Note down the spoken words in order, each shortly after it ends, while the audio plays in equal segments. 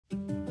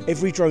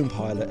Every drone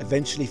pilot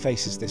eventually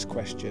faces this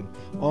question: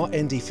 are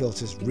ND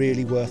filters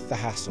really worth the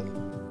hassle?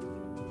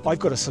 I've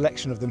got a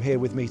selection of them here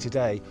with me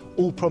today,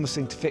 all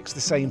promising to fix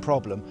the same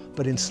problem,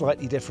 but in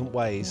slightly different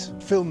ways.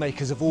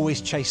 Filmmakers have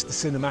always chased the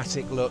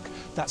cinematic look,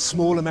 that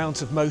small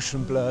amount of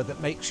motion blur that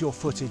makes your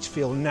footage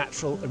feel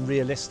natural and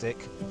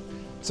realistic.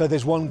 So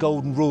there's one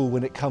golden rule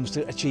when it comes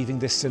to achieving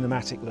this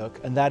cinematic look,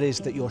 and that is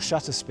that your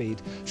shutter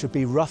speed should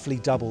be roughly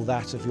double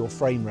that of your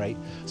frame rate.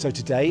 So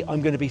today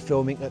I'm going to be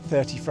filming at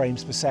 30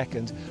 frames per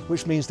second,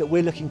 which means that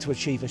we're looking to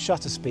achieve a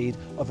shutter speed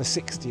of a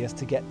 60th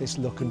to get this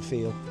look and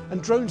feel.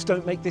 And drones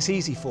don't make this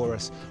easy for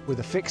us. With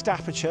a fixed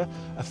aperture,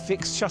 a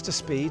fixed shutter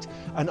speed,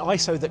 an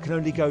ISO that can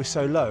only go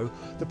so low,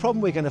 the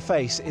problem we're going to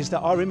face is that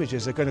our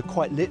images are going to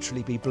quite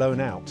literally be blown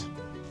out.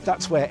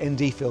 That's where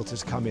ND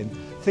filters come in.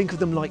 Think of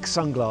them like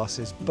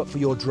sunglasses, but for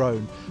your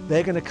drone.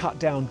 They're going to cut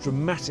down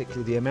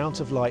dramatically the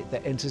amount of light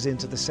that enters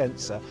into the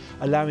sensor,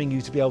 allowing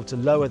you to be able to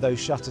lower those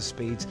shutter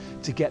speeds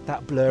to get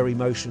that blurry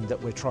motion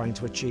that we're trying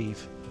to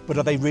achieve. But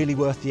are they really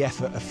worth the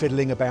effort of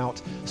fiddling about,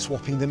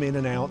 swapping them in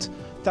and out?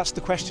 That's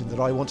the question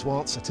that I want to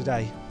answer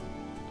today.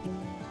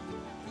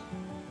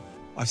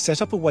 I've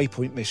set up a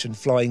waypoint mission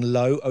flying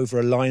low over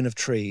a line of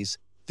trees.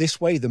 This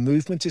way the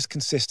movement is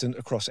consistent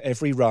across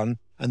every run,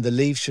 and the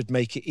leaves should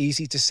make it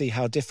easy to see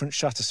how different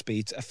shutter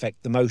speeds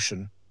affect the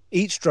motion.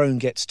 Each drone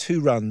gets 2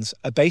 runs,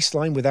 a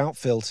baseline without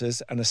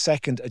filters and a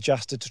second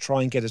adjusted to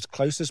try and get as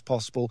close as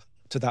possible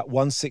to that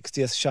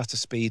 1/60th shutter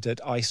speed at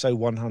ISO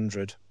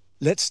 100.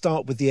 Let's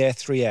start with the Air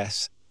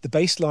 3S. The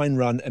baseline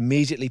run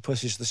immediately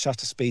pushes the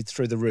shutter speed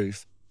through the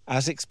roof,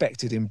 as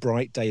expected in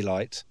bright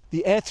daylight.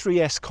 The Air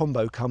 3S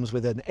combo comes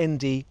with an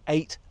ND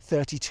 8,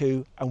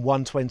 32 and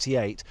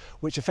 128,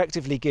 which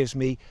effectively gives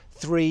me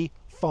 3,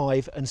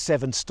 5 and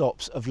 7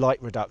 stops of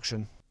light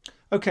reduction.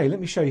 Okay, let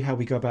me show you how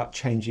we go about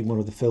changing one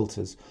of the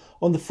filters.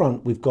 On the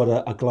front we've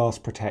got a glass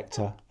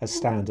protector as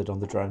standard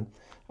on the drone,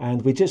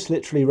 and we just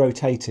literally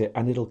rotate it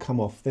and it'll come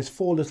off. There's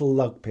 4 little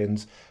lug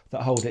pins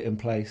that hold it in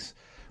place.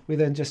 We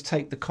then just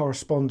take the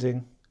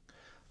corresponding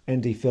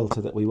ND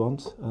filter that we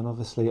want, and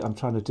obviously I'm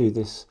trying to do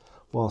this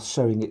whilst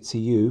showing it to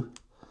you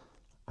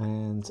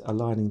and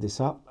aligning this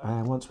up,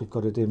 and once we've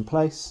got it in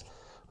place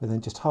we then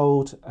just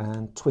hold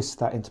and twist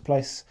that into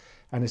place,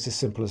 and it's as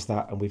simple as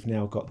that, and we've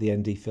now got the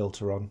ND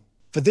filter on.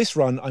 For this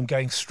run I'm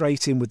going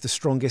straight in with the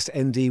strongest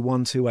ND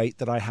 128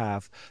 that I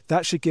have.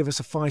 That should give us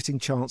a fighting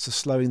chance of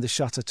slowing the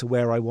shutter to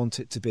where I want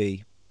it to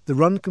be. The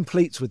run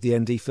completes with the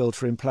ND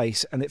filter in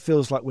place, and it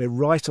feels like we're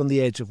right on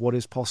the edge of what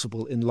is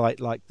possible in light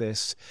like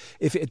this.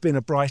 If it had been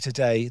a brighter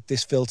day,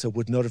 this filter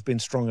would not have been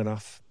strong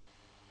enough.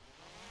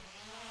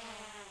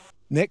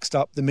 Next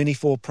up, the Mini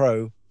 4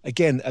 Pro.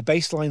 Again, a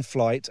baseline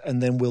flight, and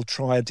then we'll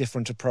try a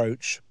different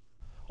approach.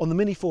 On the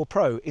Mini 4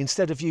 Pro,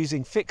 instead of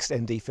using fixed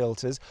ND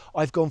filters,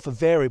 I've gone for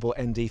variable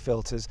ND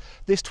filters.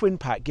 This twin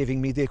pack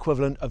giving me the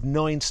equivalent of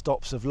 9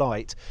 stops of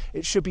light.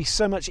 It should be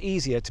so much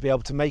easier to be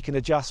able to make an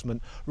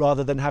adjustment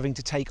rather than having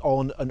to take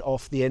on and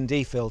off the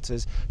ND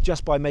filters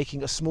just by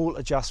making a small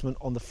adjustment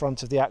on the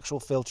front of the actual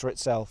filter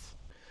itself.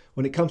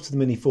 When it comes to the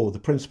Mini 4, the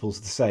principle's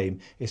the same.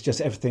 It's just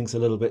everything's a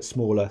little bit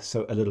smaller,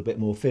 so a little bit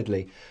more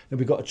fiddly. And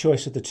we've got a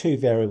choice of the 2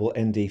 variable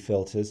ND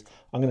filters.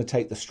 I'm going to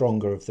take the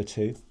stronger of the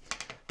 2.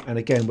 And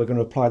again, we're going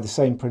to apply the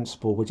same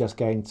principle. We're just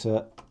going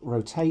to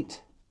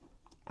rotate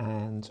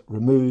and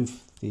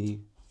remove the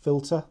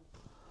filter.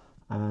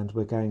 And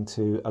we're going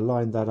to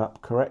align that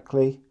up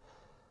correctly.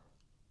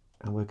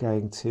 And we're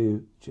going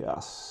to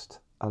just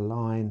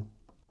align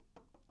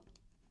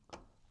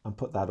and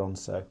put that on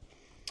so.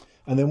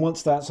 And then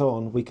once that's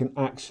on, we can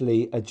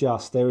actually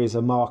adjust. There is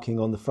a marking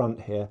on the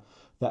front here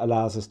that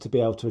allows us to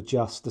be able to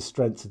adjust the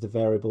strength of the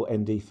variable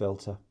ND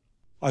filter.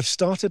 I've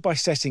started by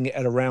setting it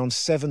at around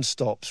 7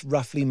 stops,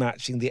 roughly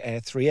matching the Air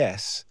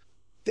 3S.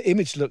 The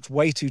image looked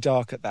way too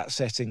dark at that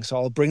setting, so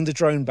I'll bring the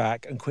drone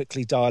back and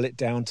quickly dial it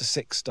down to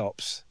 6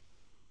 stops.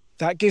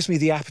 That gives me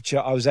the aperture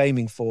I was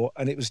aiming for,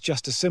 and it was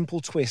just a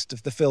simple twist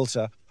of the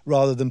filter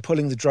rather than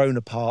pulling the drone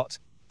apart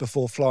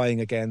before flying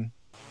again.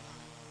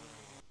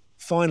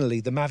 Finally,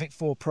 the Mavic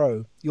 4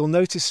 Pro. You'll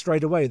notice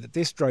straight away that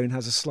this drone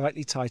has a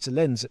slightly tighter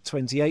lens at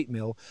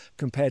 28mm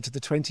compared to the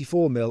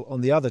 24mm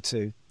on the other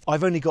 2.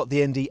 I've only got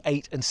the ND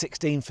 8 and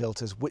 16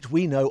 filters, which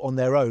we know on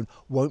their own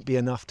won't be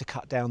enough to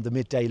cut down the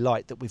midday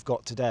light that we've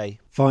got today.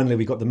 Finally,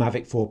 we've got the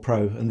Mavic 4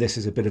 Pro, and this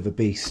is a bit of a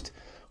beast.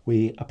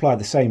 We apply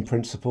the same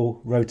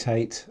principle,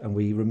 rotate, and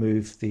we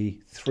remove the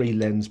 3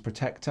 lens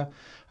protector,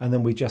 and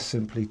then we just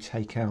simply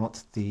take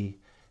out the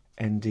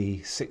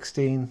ND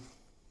 16.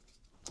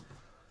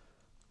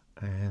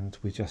 And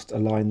we just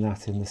align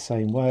that in the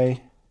same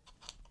way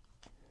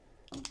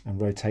and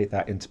rotate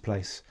that into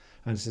place.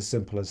 And it's as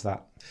simple as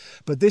that.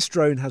 But this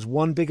drone has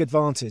one big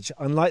advantage.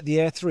 Unlike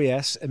the Air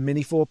 3S and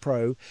Mini 4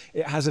 Pro,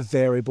 it has a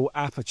variable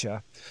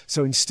aperture.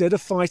 So instead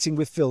of fighting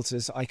with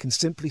filters, I can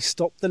simply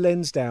stop the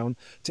lens down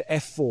to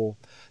f4.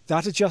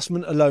 That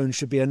adjustment alone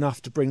should be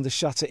enough to bring the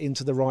shutter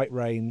into the right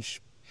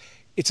range.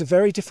 It's a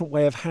very different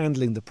way of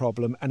handling the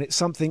problem, and it's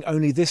something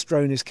only this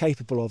drone is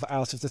capable of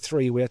out of the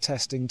 3 we're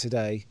testing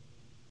today.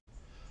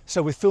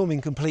 So with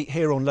filming complete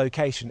here on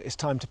location, it's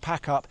time to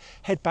pack up,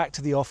 head back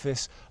to the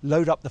office,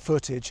 load up the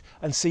footage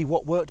and see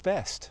what worked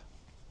best.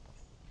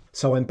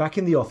 So I'm back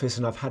in the office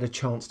and I've had a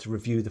chance to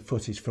review the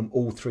footage from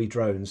all three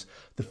drones.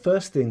 The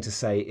first thing to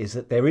say is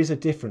that there is a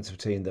difference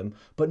between them,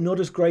 but not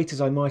as great as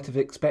I might have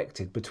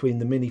expected between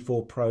the Mini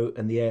 4 Pro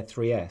and the Air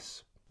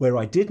 3S. Where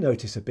I did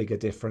notice a bigger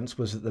difference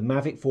was that the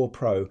Mavic 4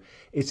 Pro,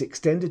 its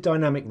extended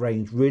dynamic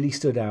range really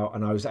stood out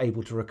and I was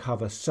able to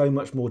recover so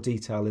much more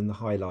detail in the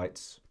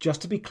highlights.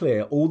 Just to be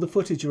clear, all the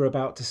footage you're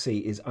about to see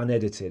is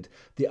unedited.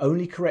 The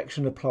only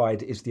correction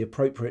applied is the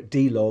appropriate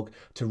D-log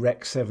to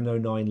Rec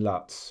 709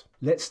 LUTs.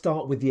 Let's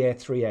start with the Air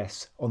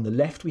 3S. On the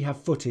left we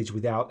have footage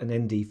without an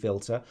ND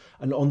filter,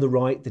 and on the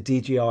right the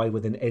DJI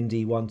with an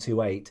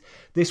ND128.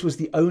 This was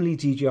the only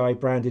DJI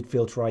branded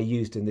filter I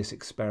used in this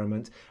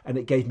experiment, and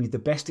it gave me the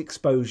best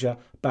exposure,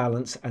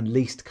 balance and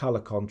least colour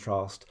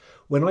contrast.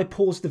 When I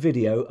pause the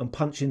video and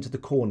punch into the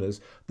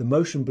corners, the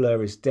motion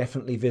blur is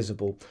definitely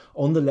visible.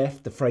 On the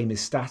left the frame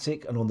is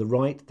static, and on the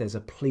right there's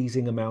a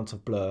pleasing amount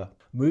of blur.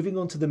 Moving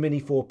on to the Mini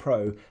 4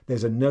 Pro,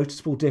 there's a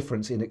noticeable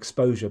difference in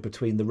exposure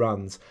between the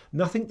runs.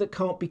 Nothing that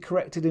can't be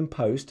corrected in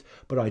post,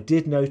 but I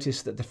did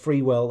notice that the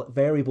Freewell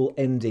variable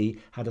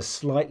ND had a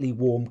slightly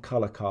warm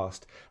colour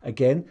cast.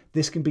 Again,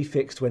 this can be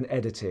fixed when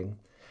editing.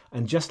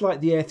 And just like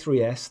the Air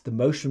 3S, the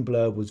motion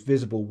blur was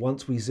visible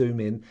once we zoom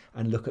in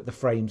and look at the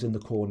frames in the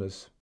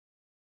corners.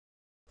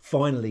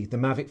 Finally, the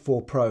Mavic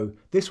 4 Pro.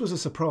 This was a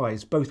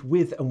surprise, both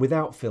with and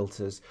without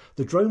filters.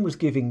 The drone was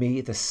giving me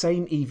the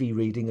same EV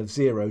reading of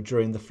 0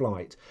 during the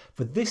flight.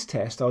 For this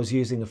test, I was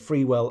using a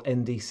Freewell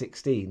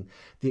ND16.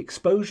 The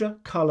exposure,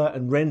 colour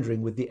and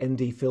rendering with the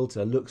ND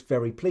filter looks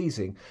very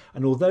pleasing,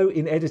 and although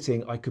in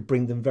editing I could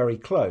bring them very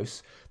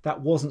close,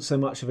 that wasn't so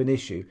much of an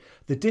issue.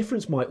 The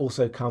difference might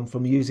also come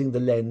from using the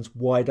lens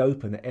wide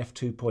open at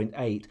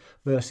f2.8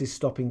 versus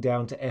stopping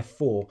down to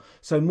f4,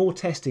 so more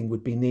testing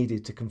would be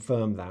needed to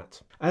confirm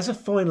that. As a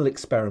final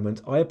experiment,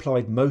 I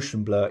applied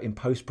motion blur in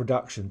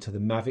post-production to the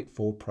Mavic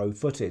 4 Pro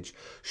footage,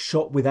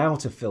 shot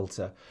without a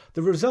filter.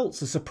 The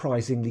results are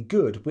surprisingly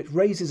good, which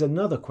raises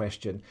another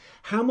question.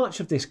 How much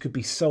of this could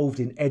be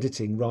solved in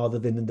editing rather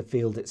than in the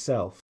field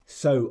itself?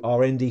 So,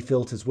 are ND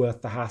filters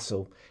worth the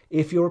hassle?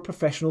 If you're a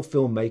professional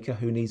filmmaker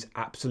who needs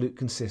absolute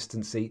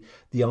consistency,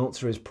 the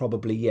answer is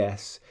probably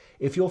yes.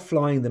 If you're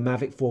flying the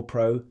Mavic 4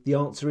 Pro, the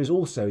answer is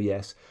also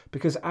yes,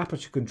 because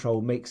aperture control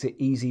makes it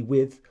easy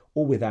with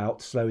or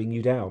without slowing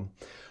you down.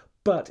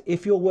 But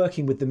if you're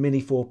working with the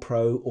Mini 4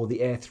 Pro or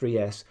the Air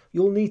 3S,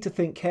 you'll need to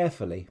think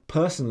carefully.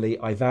 Personally,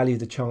 I value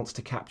the chance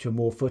to capture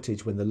more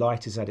footage when the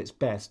light is at its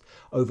best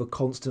over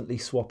constantly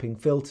swapping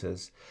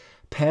filters.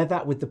 Pair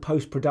that with the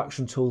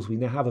post-production tools we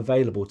now have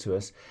available to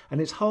us, and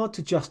it's hard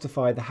to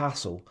justify the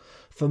hassle.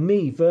 For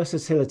me,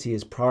 versatility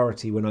is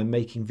priority when I'm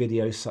making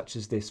videos such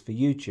as this for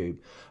YouTube.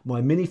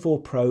 My Mini 4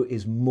 Pro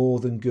is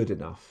more than good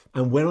enough.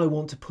 And when I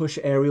want to push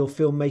aerial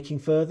filmmaking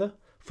further,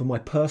 for my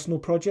personal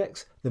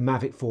projects, the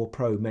Mavic 4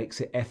 Pro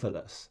makes it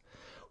effortless.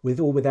 With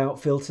or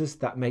without filters,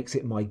 that makes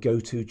it my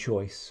go-to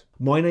choice.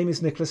 My name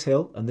is Nicholas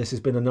Hill, and this has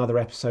been another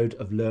episode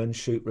of Learn,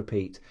 Shoot,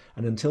 Repeat.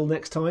 And until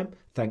next time,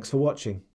 thanks for watching.